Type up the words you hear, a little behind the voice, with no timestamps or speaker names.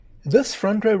This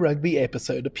Front Row Rugby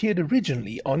episode appeared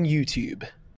originally on YouTube.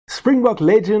 Springbok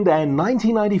legend and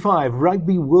 1995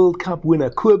 Rugby World Cup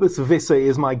winner Kobus Wiese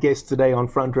is my guest today on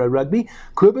Front Row Rugby.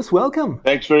 Kobus, welcome.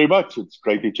 Thanks very much. It's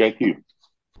great to chat to you.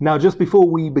 Now, just before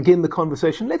we begin the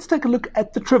conversation, let's take a look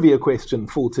at the trivia question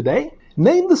for today.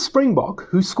 Name the Springbok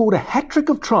who scored a hat-trick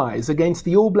of tries against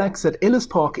the All Blacks at Ellis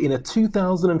Park in a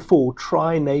 2004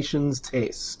 Tri-Nations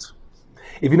test.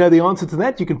 If you know the answer to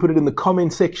that, you can put it in the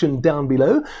comment section down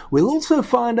below. We'll also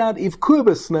find out if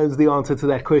Kobus knows the answer to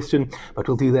that question, but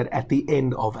we'll do that at the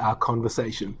end of our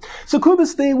conversation. So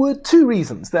Kobus, there were two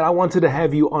reasons that I wanted to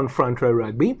have you on Front Row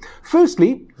Rugby.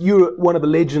 Firstly, you're one of the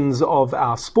legends of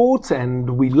our sport,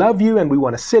 and we love you and we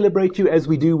want to celebrate you as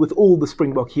we do with all the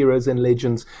Springbok heroes and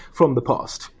legends from the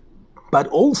past. But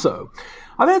also,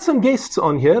 I've had some guests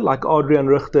on here, like Adrian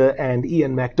Richter and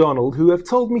Ian MacDonald, who have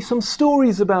told me some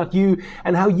stories about you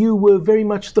and how you were very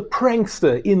much the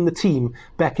prankster in the team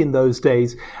back in those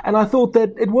days. And I thought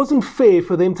that it wasn't fair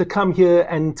for them to come here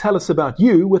and tell us about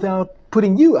you without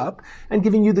putting you up and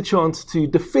giving you the chance to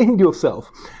defend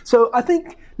yourself. So I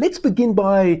think let's begin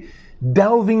by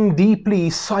delving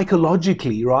deeply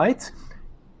psychologically, right?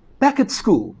 Back at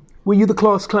school, were you the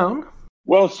class clown?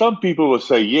 Well, some people will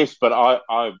say yes, but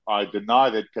I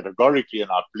deny that categorically, and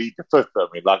I plead the fifth. I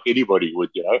mean, like anybody would,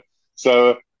 you know.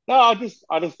 So no, I just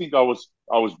think I was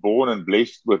born and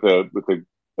blessed with a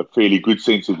fairly good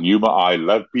sense of humor. I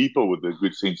love people with a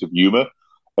good sense of humor,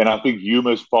 and I think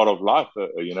humor is part of life.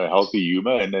 Healthy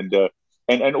humor,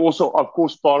 and also, of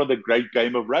course, part of the great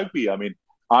game of rugby. I mean,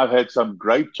 I've had some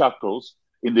great chuckles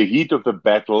in the heat of the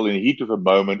battle, in the heat of the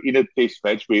moment, in a test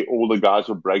match where all the guys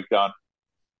will break down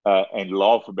and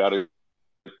laugh about a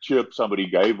chirp somebody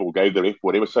gave the ref,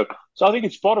 whatever. So I think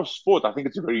it's part of sport. I think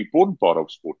it's a very important part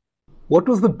of sport. What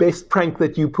was the best prank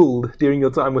that you pulled during your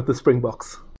time with the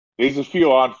Springboks? There's a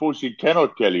few I unfortunately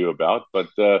cannot tell you about, but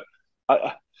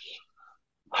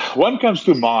one comes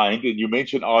to mind, and you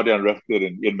mentioned Adrian Richter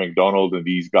and Ian MacDonald and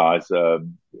these guys,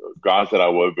 guys that I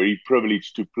were very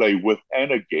privileged to play with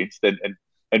and against.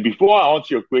 And before I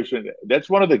answer your question,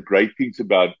 that's one of the great things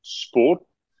about sport,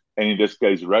 and in this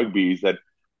case rugby, is that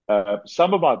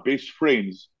some of my best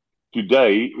friends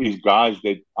today is guys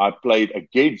that I played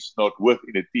against, not with,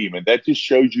 in a team. And that just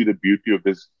shows you the beauty of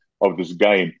this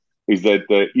game, is that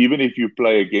even if you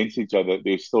play against each other,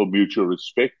 there's still mutual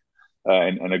respect.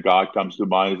 And a guy comes to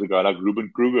mind is a guy like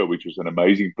Ruben Kruger, which was an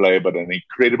amazing player, but an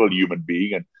incredible human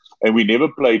being. And we never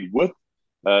played with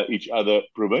each other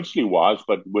provincially wise,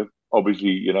 but with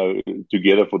obviously,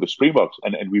 together for the Springboks.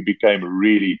 And we became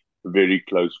really very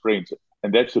close friends.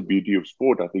 And that's the beauty of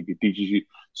sport. I think it teaches you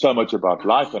so much about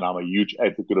life. And I'm a huge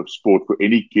advocate of sport for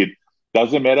any kid.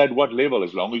 Doesn't matter at what level,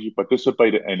 as long as you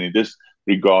participate. And in this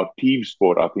regard, team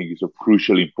sport, I think, is of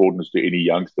crucial importance to any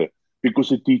youngster,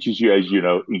 because it teaches you, as you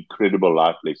know, incredible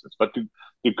life lessons. But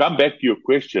to come back to your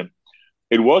question,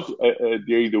 it was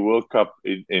during the World Cup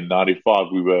in 95,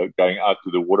 we were going out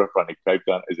to the waterfront in Cape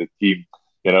Town as a team,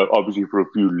 obviously for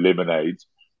a few lemonades.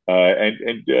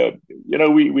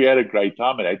 We had a great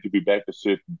time, and had to be back a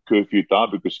certain curfew time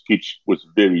because Kitch was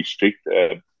very strict.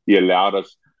 He allowed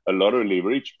us a lot of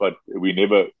leverage, but we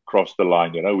never crossed the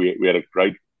line. We had a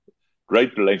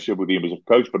great relationship with him as a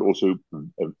coach, but also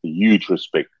a huge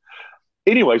respect.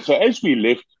 Anyway, so as we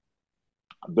left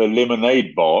the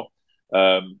lemonade bar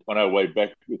on our way back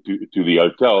to the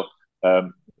hotel,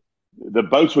 the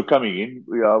boats were coming in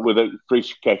with a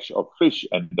fresh catch of fish,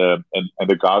 and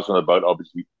the guys on the boat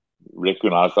obviously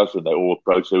recognized us, and they all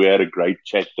approached. So we had a great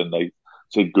chat, and they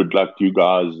said good luck to you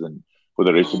guys and for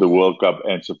the rest of the World Cup,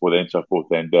 and so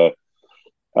forth,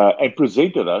 and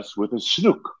presented us with a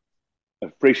snook,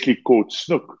 a freshly caught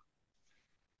snook.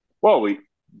 Well, we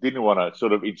didn't want to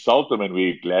sort of insult them, and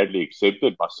we gladly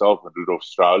accepted. Myself and Rudolf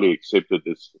Strauly accepted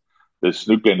this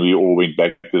snook, and we all went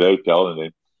back to the hotel,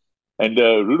 and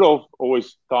Rudolf,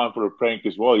 always time for a prank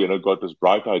as well, got this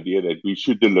bright idea that we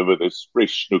should deliver this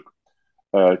fresh snook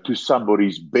to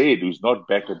somebody's bed who's not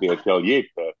back at the hotel yet.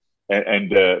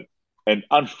 And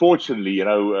unfortunately,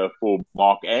 for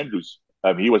Mark Andrews,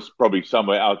 he was probably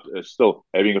somewhere out still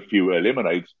having a few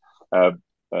lemonades,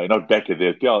 not back at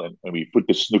the hotel. And we put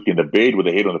the snook in the bed with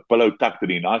the head on the pillow, tucked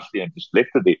it in nicely, and just left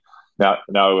it there.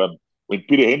 Now, when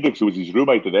Peter Hendricks, who was his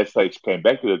roommate at that stage, came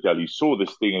back to the hotel, he saw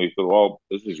this thing and he thought, well,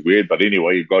 this is weird. But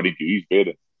anyway, he got into his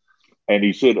bed. And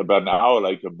he said about an hour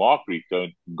later, Mark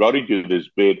returned, got into this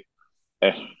bed,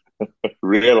 and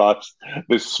realized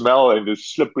the smell and the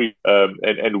slippery,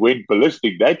 and went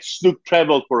ballistic. That snook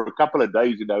traveled for a couple of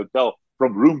days in the hotel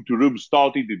from room to room,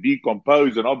 starting to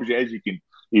decompose. And obviously, as you can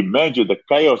imagine, the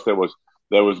chaos that was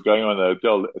that was going on in the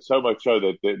hotel. So much so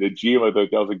that the GM of the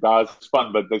hotel said, "Guys, it's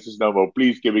fun, but this is no more.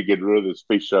 Please, can we get rid of this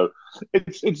fish?" So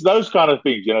it's those kind of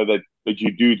things, that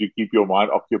you do to keep your mind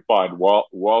occupied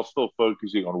while still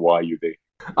focusing on why you're there.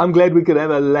 I'm glad we could have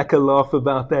a lekker laugh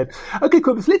about that. Okay,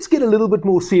 Kobus, let's get a little bit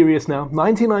more serious now.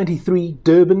 1993,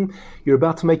 Durban. You're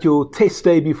about to make your test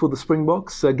debut for the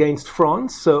Springboks against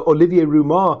France. Olivier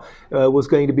Roumar was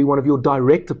going to be one of your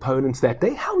direct opponents that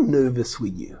day. How nervous were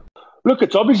you? Look,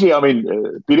 it's obviously,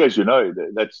 Peter, as you know,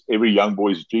 that's every young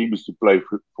boy's dream is to play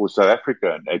for South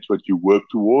Africa, and that's what you work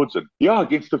towards. And yeah,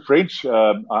 against the French,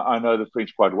 I know the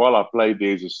French quite well. I played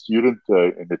there as a student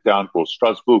in a town called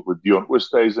Strasbourg with Dion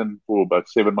Oosthuizen for about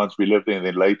 7 months. We lived there, and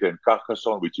then later in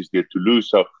Carcassonne, which is near Toulouse.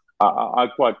 So I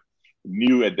quite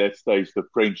knew at that stage the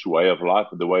French way of life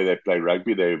and the way they play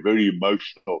rugby. They're a very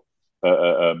emotional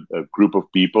group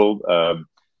of people.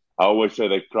 I always say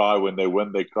they cry when they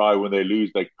win, they cry when they lose,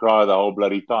 they cry the whole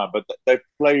bloody time. But they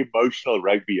play emotional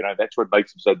rugby, that's what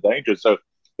makes them so dangerous. So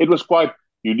it was quite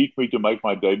unique for me to make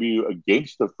my debut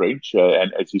against the French,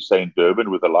 and as you say, in Durban,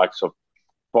 with the likes of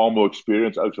far more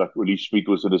experience. Oaks like Uli Schmid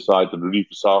was on the side, and Rudy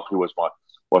Versaghi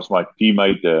was my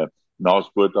teammate, Nas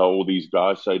Botha, all these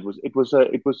guys. So it was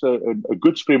a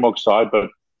good Springbok side,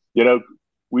 but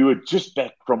we were just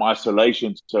back from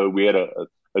isolation, so we had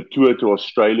a tour to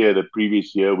Australia the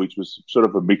previous year, which was sort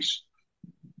of a mixed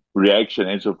reaction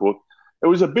and so forth. It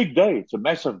was a big day. It's a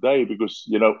massive day because,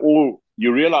 all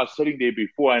you realize sitting there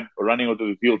before and running onto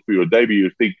the field for your debut,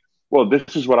 you think, well,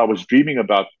 this is what I was dreaming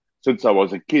about since I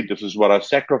was a kid. This is what I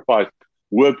sacrificed,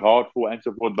 worked hard for and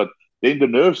so forth. But then the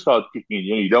nerves start kicking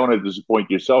in. You don't want to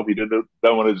disappoint yourself. You don't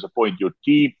want to disappoint your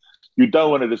team. You don't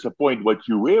want to disappoint what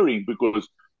you're wearing, because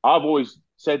I've always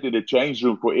sat in the change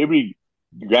room for every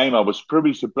game I was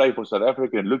privileged to play for South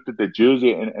Africa and looked at the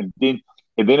jersey, and then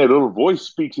a little voice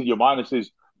speaks in your mind and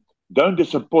says, don't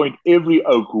disappoint every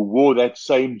Oak who wore that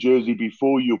same jersey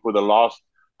before you for the last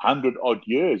 100-odd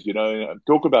years.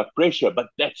 Talk about pressure, but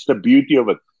that's the beauty of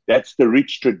it. That's the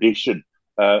rich tradition,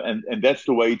 and that's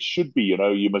the way it should be.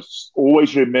 You must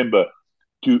always remember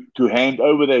to hand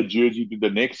over that jersey to the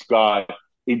next guy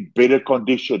in better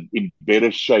condition, in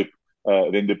better shape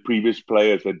than the previous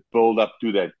players that build up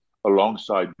to that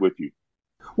alongside with you.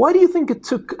 Why do you think it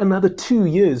took another 2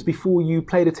 years before you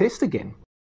played a test again?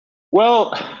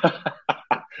 Well,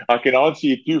 I can answer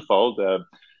you twofold.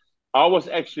 I was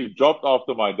actually dropped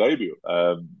after my debut.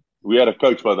 We had a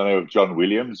coach by the name of John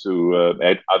Williams who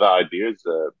had other ideas.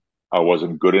 I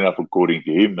wasn't good enough according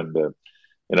to him, and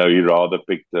he rather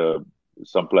picked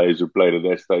some players who played at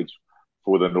that stage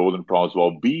for the Northern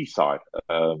Transvaal B side.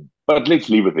 But let's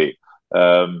leave it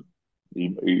there.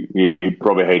 He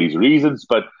probably had his reasons,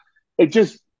 but it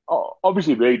just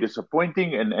obviously very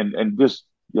disappointing. And just,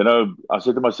 I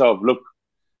said to myself, look,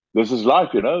 this is life,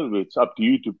 it's up to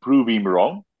you to prove him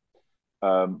wrong,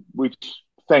 which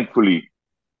thankfully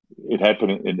it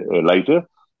happened later.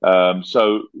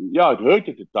 So, yeah, it hurt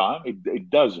at the time. It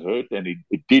does hurt, and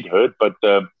it did hurt, but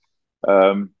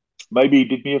maybe he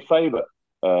did me a favor,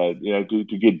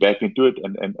 to get back into it.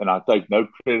 And I take no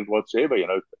credit whatsoever,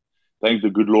 Thank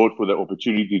the good Lord for the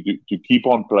opportunity to keep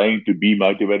on playing, to be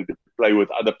motivated, to play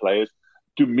with other players,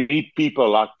 to meet people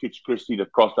like Kitch Christie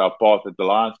that crossed our path at the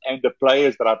Lions, and the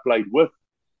players that I played with.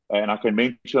 And I can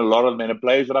mention a lot of them, and the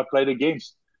players that I played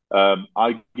against.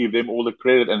 I give them all the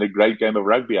credit and the great game of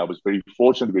rugby. I was very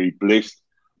fortunate, very blessed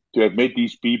to have met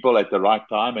these people at the right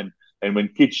time. And when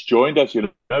Kitch joined us,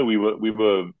 we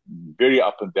were very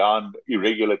up and down,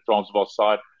 irregular Transvaal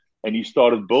side. And he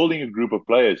started building a group of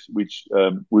players, which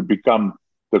would become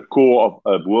the core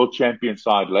of a world champion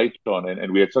side later on.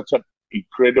 And we had such an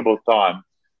incredible time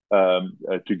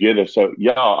together. So,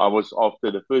 yeah, I was,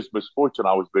 after the first misfortune,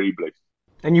 I was very blessed.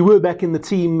 And you were back in the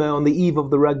team on the eve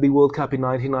of the Rugby World Cup in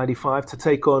 1995 to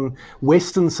take on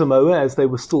Western Samoa, as they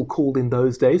were still called in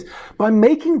those days. By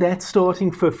making that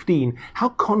starting 15, how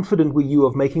confident were you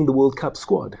of making the World Cup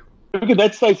squad? Look, at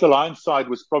that stage, the Lions side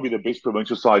was probably the best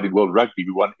provincial side in world rugby.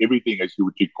 We won everything, as you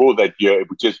would recall, that year,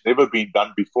 which has never been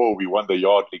done before. We won the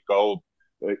Yardley Gold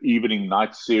evening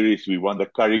night series. We won the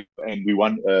Currie, and we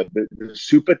won the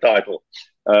Super title.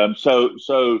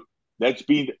 So that's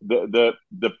been the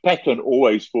pattern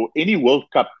always for any World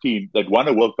Cup team that won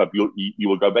a World Cup. You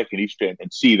will go back in history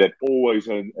and see that always,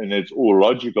 and it's all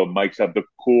logical, makes up the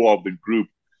core of the group.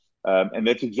 And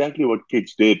that's exactly what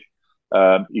Kitch did.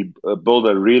 He built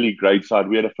a really great side.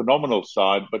 We had a phenomenal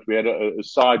side, but we had a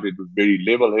side that was very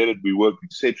level-headed. We worked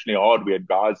exceptionally hard. We had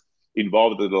guys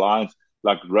involved in the Lions,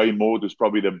 like Ray Moore, who's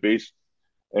probably the best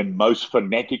and most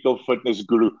fanatical fitness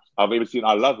guru I've ever seen.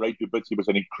 I love Ray to bits. He was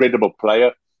an incredible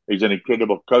player. He's an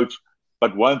incredible coach.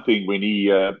 But one thing, when he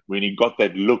got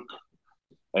that look,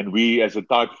 and we as a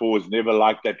tight forwards never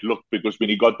liked that look, because when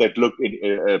he got that look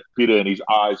in Peter in his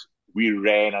eyes, we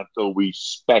ran until we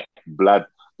spat blood,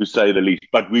 to say the least.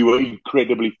 But we were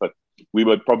incredibly fit. We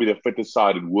were probably the fittest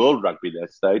side in world rugby at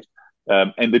that stage.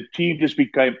 And the team just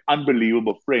became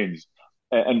unbelievable friends.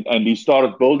 And he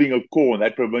started building a core on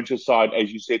that provincial side,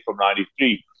 as you said, from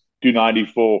 93 to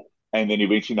 94. And then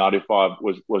eventually 95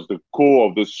 was the core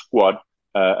of this squad,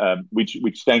 which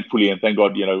thankfully, and thank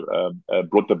God,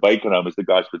 brought the bacon home, as the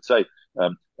guys would say.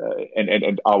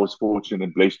 And I was fortunate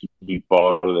and blessed to be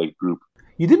part of that group.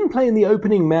 You didn't play in the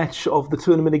opening match of the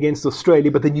tournament against Australia,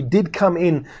 but then you did come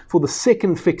in for the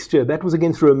second fixture. That was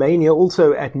against Romania,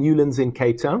 also at Newlands in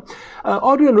Cape Town.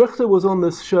 Adrian Richter was on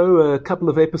this show a couple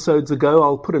of episodes ago.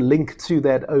 I'll put a link to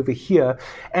that over here.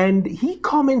 And he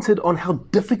commented on how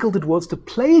difficult it was to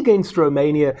play against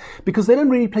Romania because they don't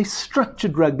really play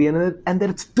structured rugby, and that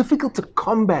it's difficult to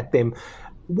combat them.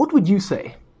 What would you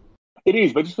say? It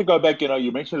is, but just to go back,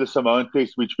 you mentioned the Samoan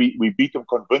test, which we beat them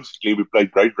convincingly. We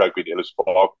played great rugby at Ellis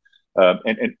Park.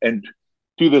 And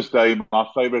to this day, my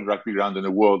favorite rugby ground in the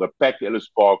world, a packed Ellis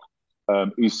Park,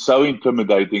 is so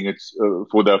intimidating. It's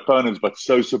for the opponents, but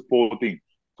so supporting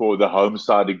for the home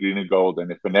side of green and gold and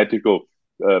the fanatical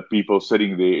people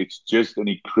sitting there. It's just an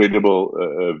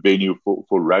incredible venue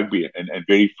for rugby, and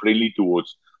very friendly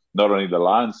towards not only the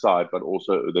Lions side, but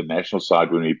also the national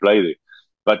side when we play there.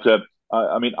 But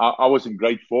I was in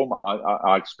great form.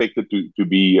 I expected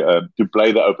to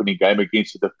play the opening game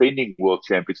against the defending world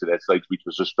champions at that stage, which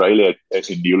was Australia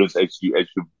in Newlands, as you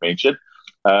mentioned.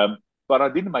 But I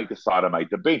didn't make the side. I made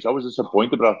the bench. I was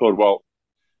disappointed, but I thought, well,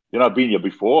 I've been here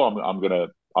before. I'm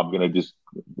gonna just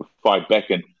fight back,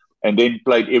 and then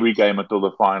played every game until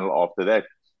the final after that.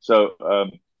 So,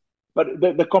 but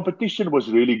the competition was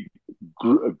really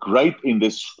great in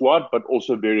this squad, but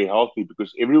also very healthy,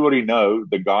 because everybody know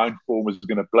the guy in form is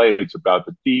going to play. It's about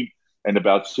the team and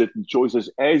about certain choices,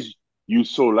 as you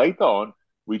saw later on,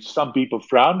 which some people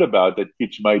frowned about that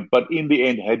Kitch made, but in the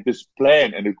end had this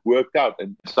plan and it worked out.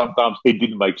 And sometimes it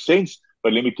didn't make sense.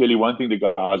 But let me tell you one thing, the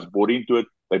guys bought into it.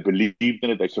 They believed in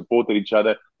it. They supported each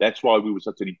other. That's why we were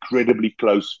such an incredibly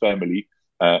close family.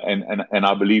 And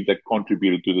I believe that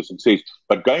contributed to the success.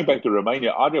 But going back to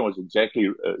Romania, Adrian was exactly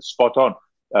spot on.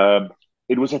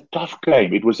 It was a tough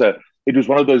game. It was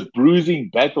one of those bruising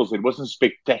battles. It wasn't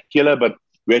spectacular, but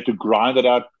we had to grind it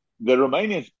out. The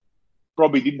Romanians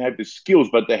probably didn't have the skills,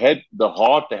 but they had the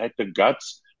heart, they had the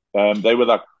guts. They were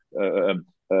like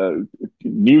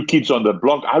new kids on the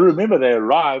block. I remember they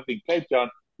arrived in Cape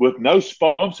Town with no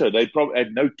sponsor. They probably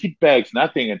had no kit bags,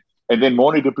 nothing. And then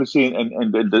Morne du Plessis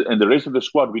and the rest of the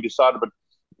squad, we decided, but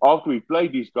after we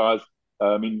played these guys,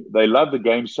 they loved the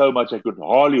game so much they could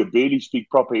hardly or barely speak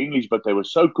proper English, but they were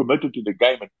so committed to the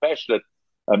game and passionate.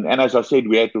 And as I said,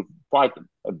 we had to fight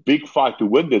a big fight to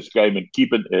win this game and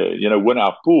keep it, win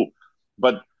our pool.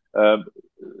 But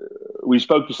we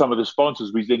spoke to some of the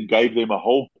sponsors. We then gave them a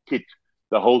whole kit,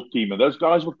 the whole team, and those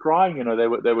guys were crying.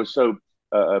 They were so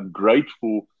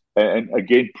grateful, and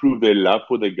again proved their love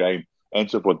for the game and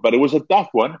so forth. But it was a tough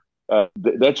one.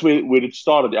 That's where it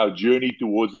started, our journey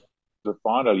towards the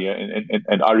final. Yeah,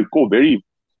 and I recall very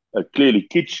clearly,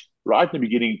 Kitch, right in the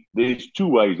beginning, there's two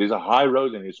ways. There's a high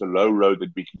road and there's a low road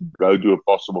that we can go to a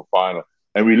possible final.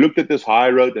 And we looked at this high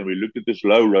road and we looked at this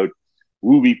low road,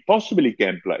 who we possibly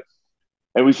can play.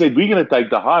 And we said, we're going to take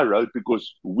the high road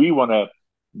because we don't want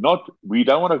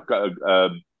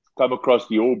to come across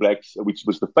the All Blacks, which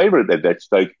was the favorite at that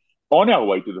stage, on our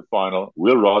way to the final.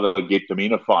 We'll rather get them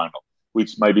in a final,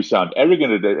 which maybe sound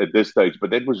arrogant at this stage,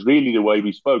 but that was really the way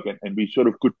we spoke, and we sort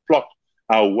of could plot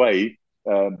our way,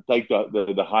 take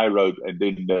the high road, and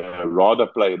then rather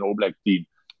play an All Black team,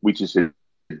 which is a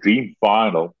dream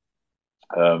final.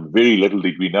 Very little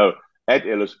did we know, at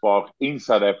Ellis Park in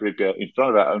South Africa, in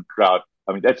front of our own crowd.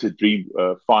 That's a dream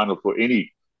final for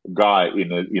any guy in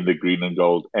the green and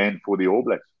gold, and for the All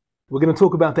Blacks. We're going to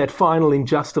talk about that final in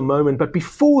just a moment. But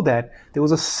before that, there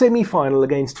was a semi-final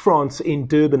against France in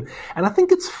Durban. And I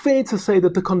think it's fair to say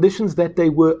that the conditions that day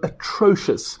were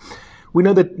atrocious. We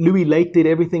know that Louis Lake did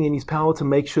everything in his power to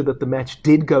make sure that the match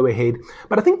did go ahead.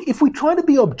 But I think if we try to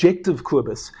be objective,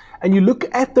 Kobus, and you look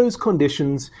at those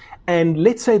conditions, and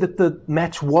let's say that the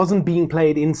match wasn't being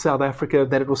played in South Africa,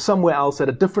 that it was somewhere else at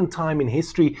a different time in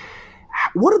history,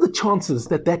 what are the chances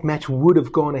that match would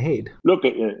have gone ahead? Look,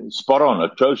 spot on.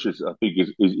 Atrocious, I think,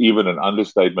 is even an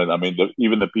understatement.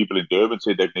 Even the people in Durban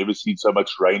said they've never seen so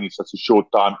much rain in such a short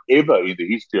time ever in the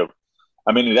history of.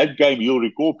 In that game, you'll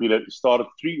recall, Peter, it started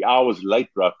 3 hours late,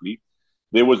 roughly.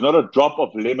 There was not a drop of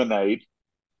lemonade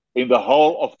in the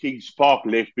whole of Kings Park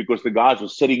left because the guys were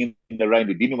sitting in the rain.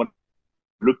 They didn't want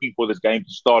looking for this game to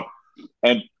start.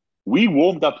 And we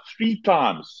warmed up 3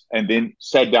 times and then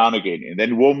sat down again and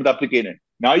then warmed up again. And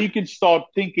now you can start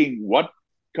thinking, what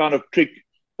kind of trick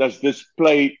does this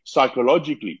play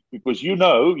psychologically? Because you're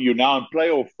now in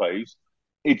playoff phase.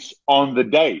 It's on the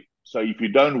day. So if you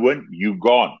don't win, you're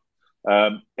gone.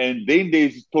 And then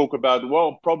there's talk about,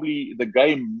 well, probably the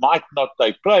game might not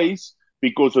take place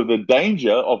because of the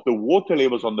danger of the water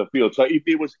levels on the field. So if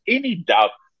there was any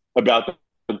doubt about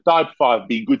the Type 5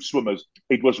 being good swimmers,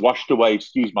 it was washed away,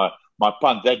 excuse my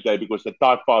pun, that day, because the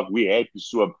Type 5, we had to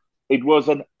swim. It was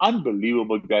an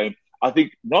unbelievable game. I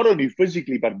think not only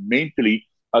physically, but mentally,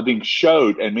 I think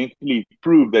showed and mentally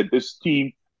proved that this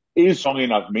team is strong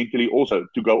enough mentally also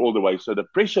to go all the way. So the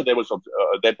pressure that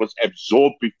was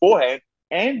absorbed beforehand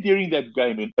and during that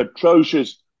game in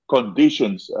atrocious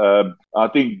conditions, I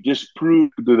think just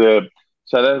proved to the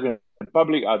South African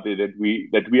public out there that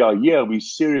we are here, we're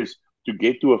serious to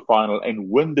get to a final and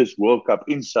win this World Cup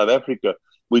in South Africa,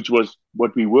 which was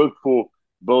what we worked for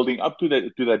building up to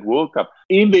that World Cup.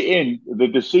 In the end, the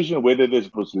decision whether this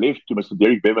was left to Mr.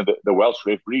 Derek Bevan, the Welsh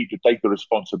referee, to take the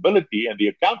responsibility and the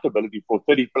accountability for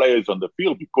 30 players on the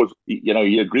field, because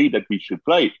he agreed that we should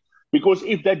play. Because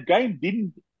if that game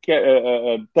didn't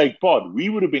take part, we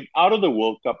would have been out of the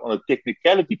World Cup on a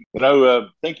technicality.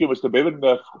 Thank you, Mr. Bevan,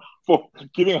 for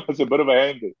giving us a bit of a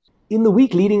hand. In the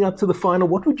week leading up to the final,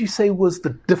 what would you say was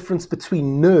the difference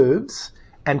between nerves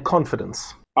and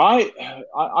confidence?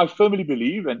 I firmly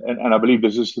believe, and I believe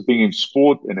this is the thing in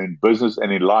sport and in business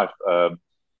and in life,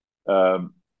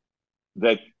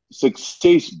 that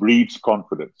success breeds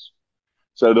confidence.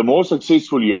 So the more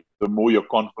successful you are, the more your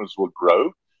confidence will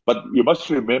grow. But you must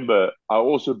remember, I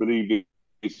also believe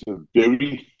it's a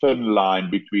very thin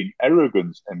line between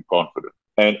arrogance and confidence.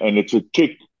 And it's a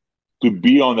trick to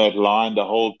be on that line the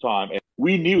whole time. And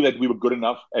we knew that we were good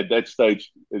enough at that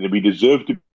stage, that we deserved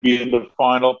to be in the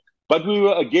final. But we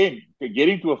were, again,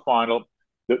 getting to a final.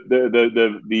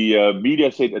 The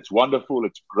media said it's wonderful,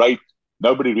 it's great.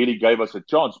 Nobody really gave us a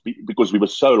chance because we were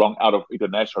so long out of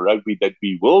international rugby that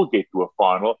we will get to a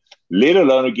final, let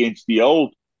alone against the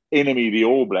old enemy, the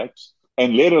All Blacks,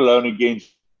 and let alone against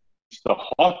the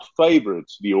hot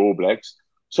favourites, the All Blacks.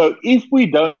 So if we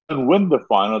don't win the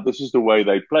final, this is the way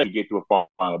they play to get to a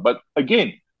final. But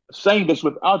again, saying this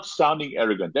without sounding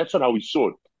arrogant, that's not how we saw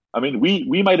it. I mean,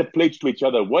 we made a pledge to each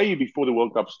other way before the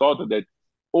World Cup started that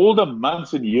all the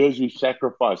months and years we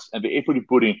sacrificed and the effort we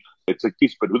put in, it's a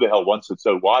kiss, but who the hell wants it?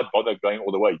 So why bother going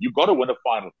all the way? You've got to win a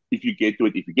final if you get to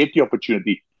it, if you get the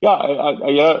opportunity. Yeah,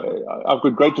 I've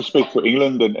got great respect for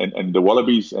England and the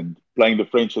Wallabies and playing the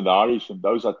French and the Irish, and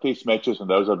those are test matches and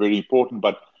those are very important.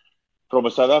 But from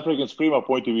a South African Springbok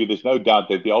point of view, there's no doubt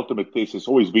that the ultimate test has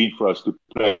always been for us to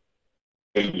play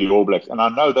the All Blacks. And I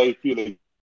know they feel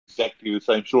exactly the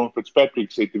same. Sean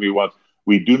Fitzpatrick said to me once,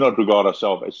 we do not regard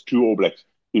ourselves as true All Blacks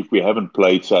if we haven't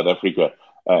played South Africa.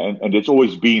 And it's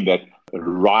always been that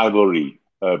rivalry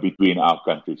between our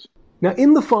countries. Now,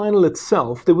 in the final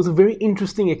itself, there was a very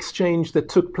interesting exchange that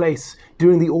took place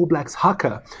during the All Blacks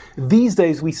Haka. These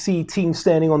days, we see teams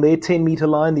standing on their 10-meter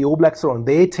line. The All Blacks are on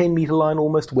their 10-meter line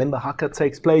almost when the Haka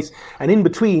takes place. And in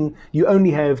between, you only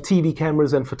have TV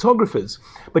cameras and photographers.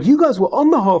 But you guys were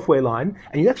on the halfway line,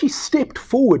 and you actually stepped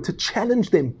forward to challenge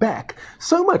them back.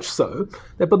 So much so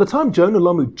that by the time Jonah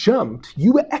Lomu jumped,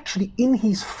 you were actually in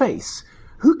his face.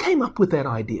 Who came up with that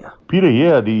idea? Peter,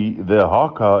 yeah, the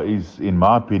Haka is, in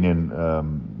my opinion,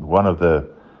 one of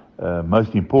the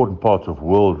most important parts of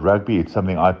world rugby. It's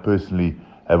something I personally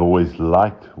have always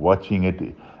liked, watching it,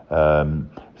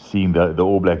 seeing the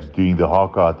All Blacks doing the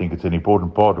Haka. I think it's an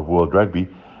important part of world rugby.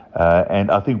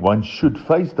 And I think one should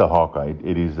face the Haka.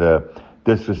 It is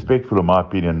disrespectful, in my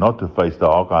opinion, not to face the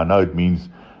Haka. I know it means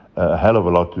a hell of a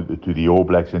lot to the All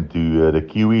Blacks and to the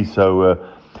Kiwis. So,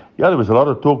 yeah, there was a lot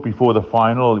of talk before the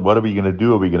final. What are we going to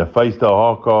do? Are we going to face the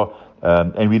Haka?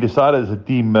 And we decided as a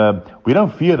team, we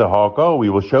don't fear the Haka. We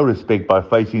will show respect by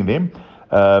facing them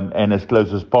and as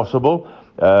close as possible.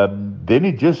 Then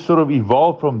it just sort of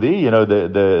evolved from there. You know,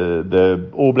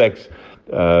 the All Blacks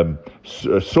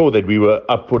saw that we were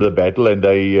up for the battle, and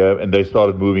they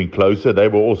started moving closer. They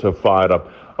were also fired up.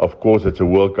 Of course, it's a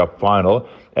World Cup final,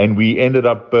 and we ended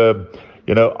up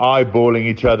eyeballing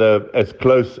each other as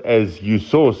close as you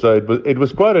saw. So it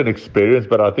was quite an experience,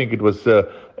 but I think it was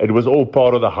all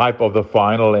part of the hype of the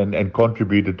final and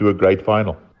contributed to a great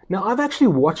final. Now, I've actually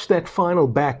watched that final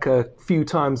back a few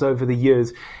times over the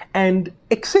years, and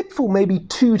except for maybe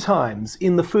 2 times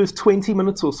in the first 20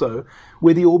 minutes or so,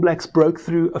 where the All Blacks broke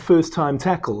through a first-time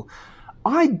tackle,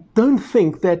 I don't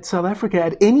think that South Africa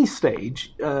at any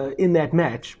stage in that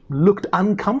match looked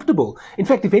uncomfortable. In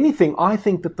fact, if anything, I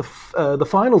think that the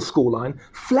final scoreline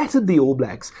flattered the All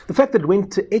Blacks. The fact that it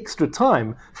went to extra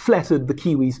time flattered the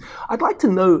Kiwis. I'd like to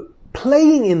know,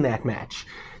 playing in that match,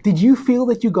 did you feel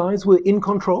that you guys were in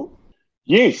control?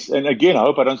 Yes, and again, I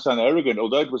hope I don't sound arrogant,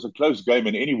 although it was a close game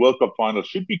and any World Cup final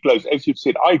should be close. As you've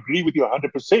said, I agree with you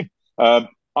 100%.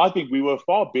 I think we were a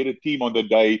far better team on the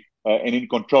day and in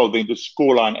control than the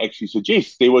scoreline actually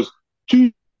suggests. There was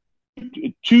two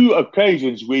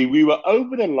occasions where we were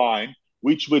over the line,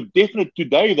 which were definite.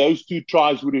 Today, those two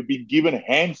tries would have been given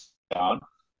hands down,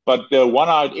 but the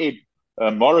one-eyed Ed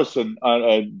Morrison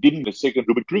didn't. The second,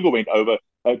 Ruben Kruger went over.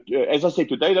 As I said,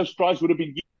 today those tries would have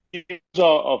been given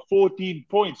 14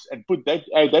 points and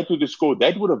add that to the score.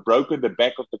 That would have broken the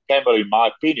back of the camel, in my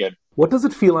opinion. What does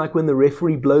it feel like when the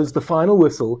referee blows the final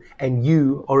whistle and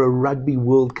you are a Rugby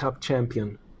World Cup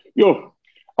champion?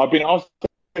 I've been asked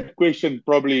that question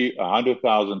probably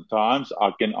 100,000 times.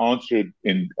 I can answer it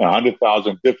in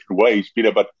 100,000 different ways,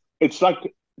 Peter, but it's like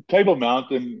Table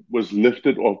Mountain was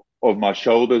lifted off my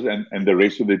shoulders and the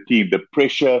rest of the team. The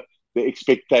pressure, the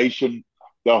expectation,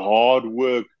 the hard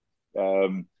work,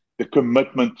 the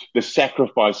commitment, the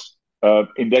sacrifice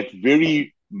in that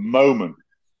very moment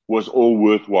was all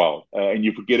worthwhile. And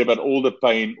you forget about all the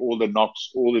pain, all the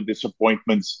knocks, all the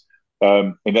disappointments.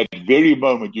 In that very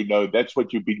moment, that's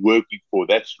what you've been working for.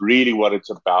 That's really what it's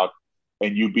about.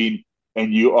 And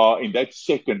you are in that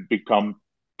second become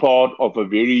part of a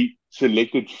very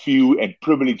selected few and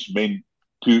privileged men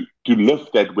to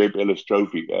lift that Webb Ellis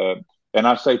trophy. And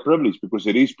I say privilege because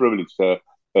it is privilege.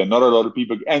 Not a lot of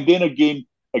people. And then again,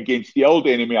 against the old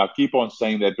enemy, I keep on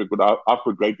saying that because I've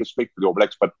got great respect for the All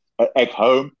Blacks, but at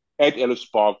home, at Ellis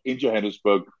Park in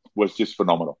Johannesburg, was just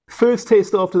phenomenal. First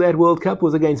test after that World Cup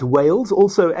was against Wales,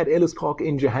 also at Ellis Park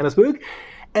in Johannesburg,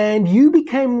 and you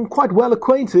became quite well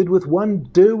acquainted with one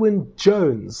Derwin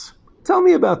Jones. Tell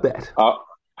me about that.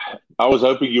 I was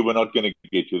hoping you were not going to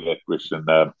get to that question.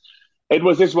 It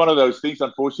was just one of those things.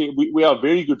 Unfortunately, we are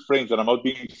very good friends, and I'm not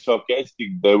being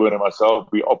sarcastic. Derwin and myself,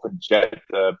 we often chat.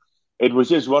 It was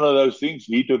just one of those things,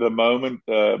 heat of the moment.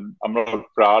 I'm not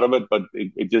proud of it, but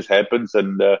it just happens.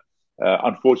 And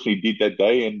unfortunately, did that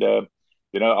day. And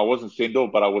I wasn't sent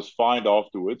off, but I was fined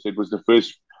afterwards. It was the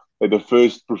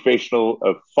first professional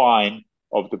fine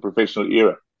of the professional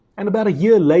era. And about a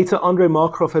year later, Andre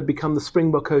Markgraaff had become the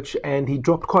Springbok coach, and he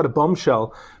dropped quite a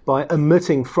bombshell by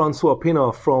omitting Francois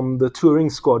Pienaar from the touring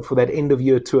squad for that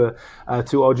end-of-year tour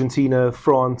to Argentina,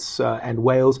 France, and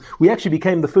Wales. We actually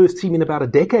became the first team in about a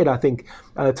decade, I think,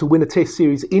 to win a test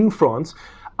series in France.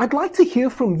 I'd like to hear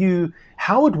from you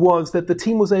how it was that the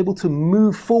team was able to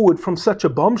move forward from such a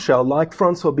bombshell like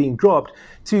Francois being dropped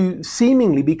to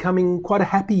seemingly becoming quite a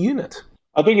happy unit.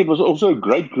 I think it was also a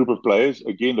great group of players.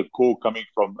 Again, the core coming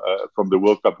from the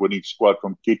World Cup winning squad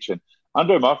from Kitchen.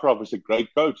 Andre Markgraaff is a great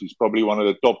coach. He's probably one of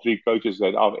the top 3 coaches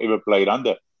that I've ever played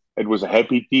under. It was a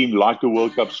happy team, like the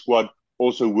World Cup squad,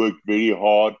 also worked very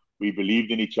hard. We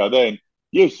believed in each other. And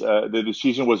yes, the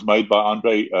decision was made by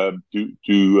Andre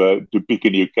to pick a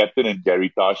new captain, and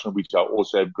Gary Tyson, which I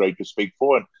also have great respect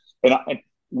for. And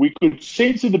we could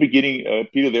sense in the beginning,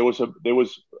 Peter, there was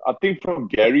I think from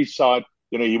Gary's side,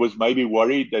 he was maybe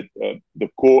worried that the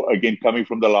core, again, coming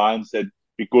from the Lions, that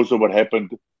because of what happened,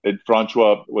 that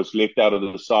Francois was left out of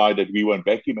the side, that we won't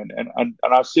back him. And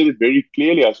I said it very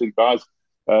clearly. I said, guys,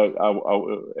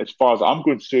 as far as I'm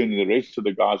concerned, and the rest of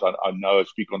the guys I know I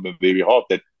speak on their behalf,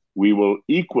 that we will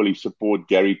equally support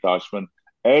Gary Teichmann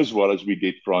as well as we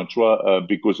did Francois,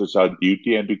 because it's our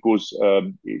duty and because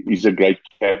he's a great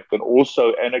captain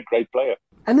also and a great player.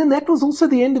 And then that was also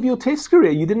the end of your test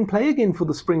career. You didn't play again for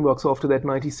the Springboks after that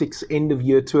 96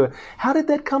 end-of-year tour. How did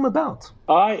that come about?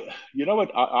 You know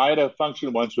what? I had a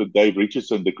function once with Dave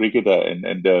Richardson, the cricketer,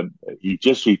 and he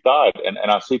just retired. And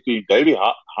I said to him, Davey,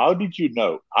 how did you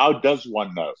know? How does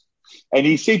one know? And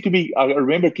he said to me, I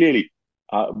remember clearly,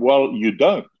 well, you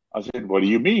don't. I said, what do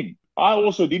you mean? I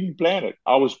also didn't plan it.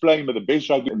 I was playing with the best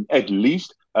rugby, at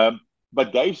least.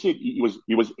 But Dave said he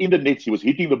was in the nets. He was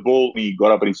hitting the ball. And he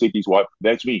got up and he said to his wife,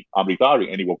 "That's me. I'm retiring."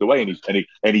 And he walked away.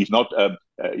 And he's not.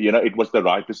 It was the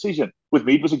right decision. With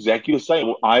me, it was exactly the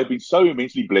same. I have been so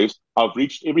immensely blessed. I've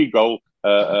reached every goal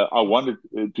I wanted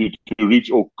to reach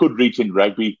or could reach in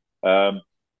rugby.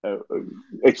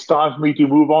 It's time for me to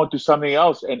move on to something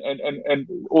else. And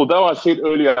although I said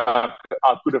earlier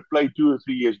I could have played 2 or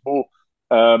 3 years more,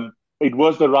 it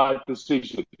was the right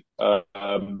decision.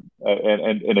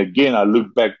 And again, I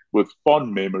look back with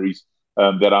fond memories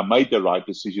that I made the right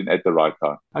decision at the right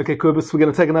time. Okay, Kobus, we're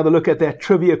going to take another look at that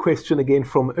trivia question again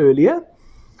from earlier.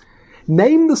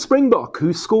 Name the Springbok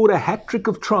who scored a hat-trick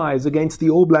of tries against the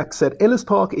All Blacks at Ellis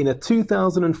Park in a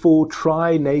 2004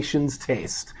 Tri-Nations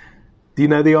Test. Do you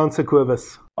know the answer,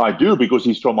 Kobus? I do, because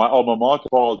he's from my alma mater,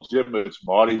 Paul Jim. It's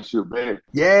Marie Joubert.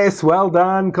 Yes, well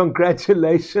done.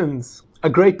 Congratulations. A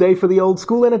great day for the old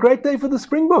school and a great day for the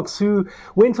Springboks, who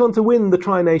went on to win the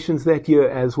Tri-Nations that year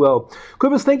as well.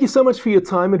 Kobus, thank you so much for your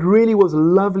time. It really was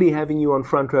lovely having you on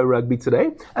Front Row Rugby today,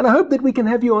 and I hope that we can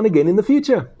have you on again in the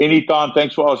future. Anytime.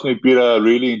 Thanks for asking me, Peter. I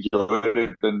really enjoyed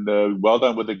it, and well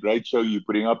done with the great show you're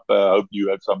putting up. I hope you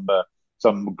have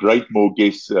some great more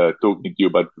guests talking to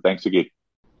you, but thanks again.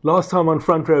 Last time on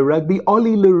Front Row Rugby,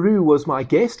 Ollie Leroux was my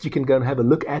guest. You can go and have a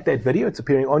look at that video. It's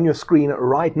appearing on your screen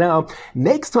right now.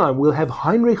 Next time, we'll have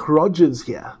Heinrich Rogers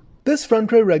here. This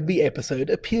Front Row Rugby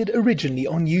episode appeared originally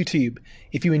on YouTube.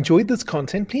 If you enjoyed this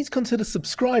content, please consider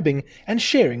subscribing and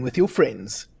sharing with your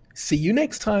friends. See you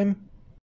next time.